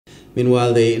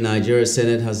Meanwhile, the Nigeria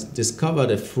Senate has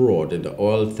discovered a fraud in the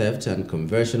oil theft and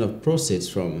conversion of proceeds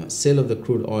from sale of the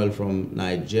crude oil from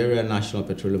Nigeria National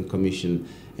Petroleum Commission,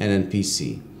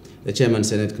 N.N.P.C. The Chairman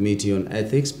Senate Committee on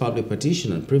Ethics, Public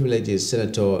Petition and Privileges,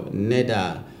 Senator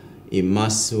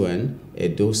N.N.P.C.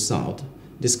 Edo South,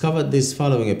 discovered this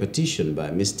following a petition by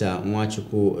Mr.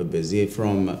 Embezzlement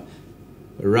from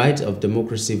Right of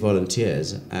Democracy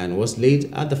Volunteers and was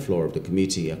laid at the floor of the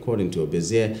committee. According to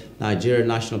Embezzlement, Nigeria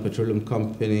National Petroleum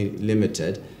Company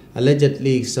Limited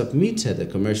allegedly submitted a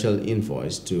commercial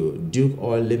invoice to Duke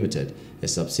Oil Limited, a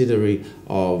subsidiary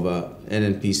of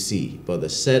N.N.P.C, but the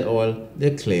said oil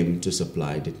they claimed to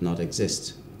supply did not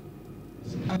exist.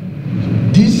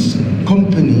 This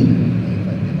company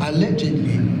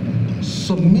allegedly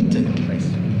submitted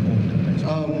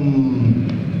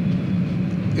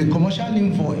a commercial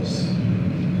invoice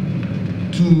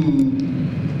to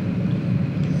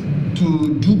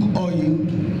Duke Oil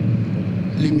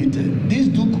Limited. This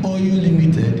Duke Oil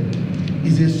Limited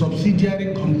is a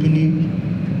subsidiary company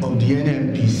of the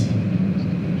N.N.P.C.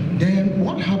 Then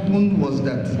what happened was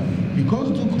that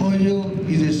because Duke Oil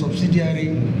is a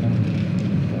subsidiary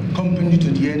company to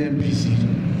the N.N.P.C,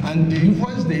 and the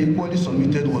invoice they equally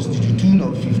submitted was to the tune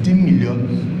of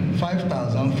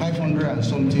 15,005,500 and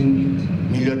something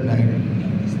million naira.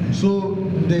 So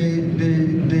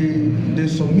they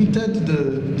submitted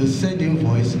the said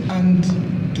invoice and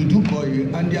to Duke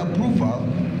Oil, and the approval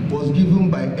was given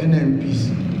by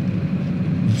N.N.P.C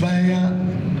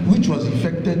which was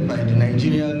effected by the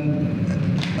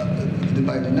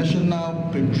National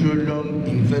Petroleum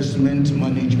Investment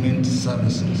Management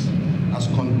Services, as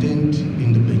contained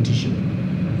in the petition.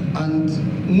 And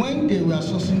when they were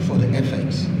sourcing for the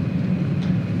FX,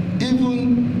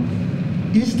 even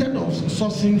instead of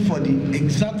sourcing for the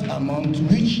exact amount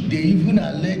which they even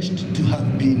alleged to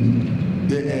have been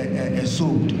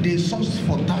sold, they sourced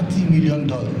for $30 million.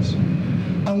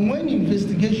 And when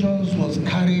investigations was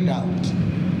carried out,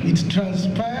 it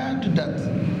transpired that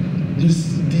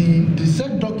the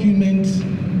said documents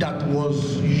that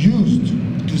was used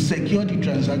to secure the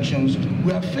transactions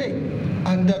were fake,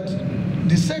 and that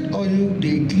the said oil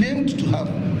they claimed to have,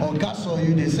 or gas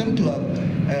oil they seemed to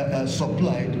have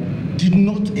supplied, did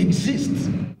not exist.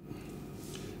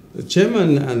 The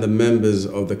chairman and the members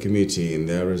of the committee in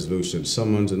their resolution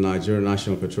summoned the Nigeria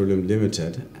National Petroleum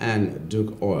Limited and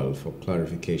Duke Oil for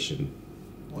clarification.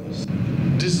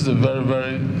 This is a very,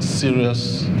 very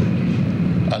serious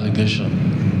allegation,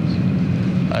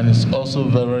 and it's also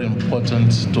very, very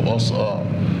important to us all,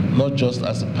 not just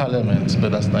as a parliament,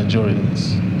 but as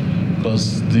Nigerians,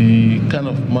 because the kind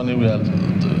of money you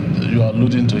are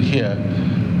alluding to here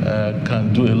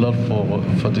can do a lot for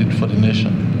the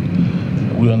nation.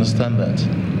 We understand that,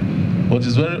 but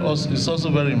it's also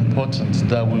very important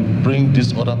that we bring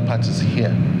these other parties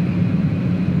here.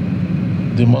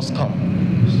 They must come,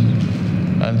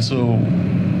 and so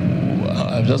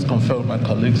I've just conferred with my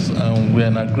colleagues, and we're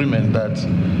in agreement that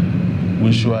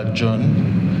we should adjourn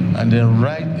and then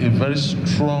write a very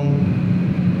strong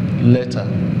letter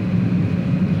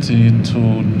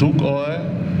to Duke Oil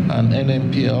and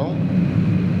NNPL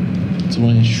to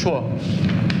ensure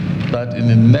that in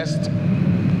the next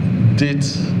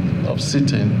date of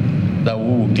sitting that we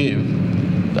will give,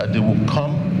 that they will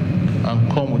come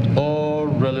with all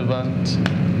relevant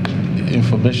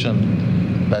information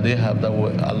that they have that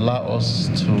will allow us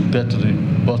to get to the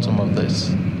bottom of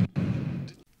this.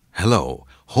 Hello,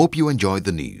 hope you enjoyed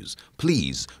the news.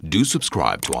 Please do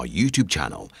subscribe to our YouTube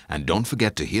channel and don't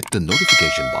forget to hit the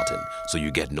notification button so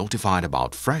you get notified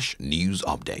about fresh news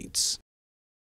updates.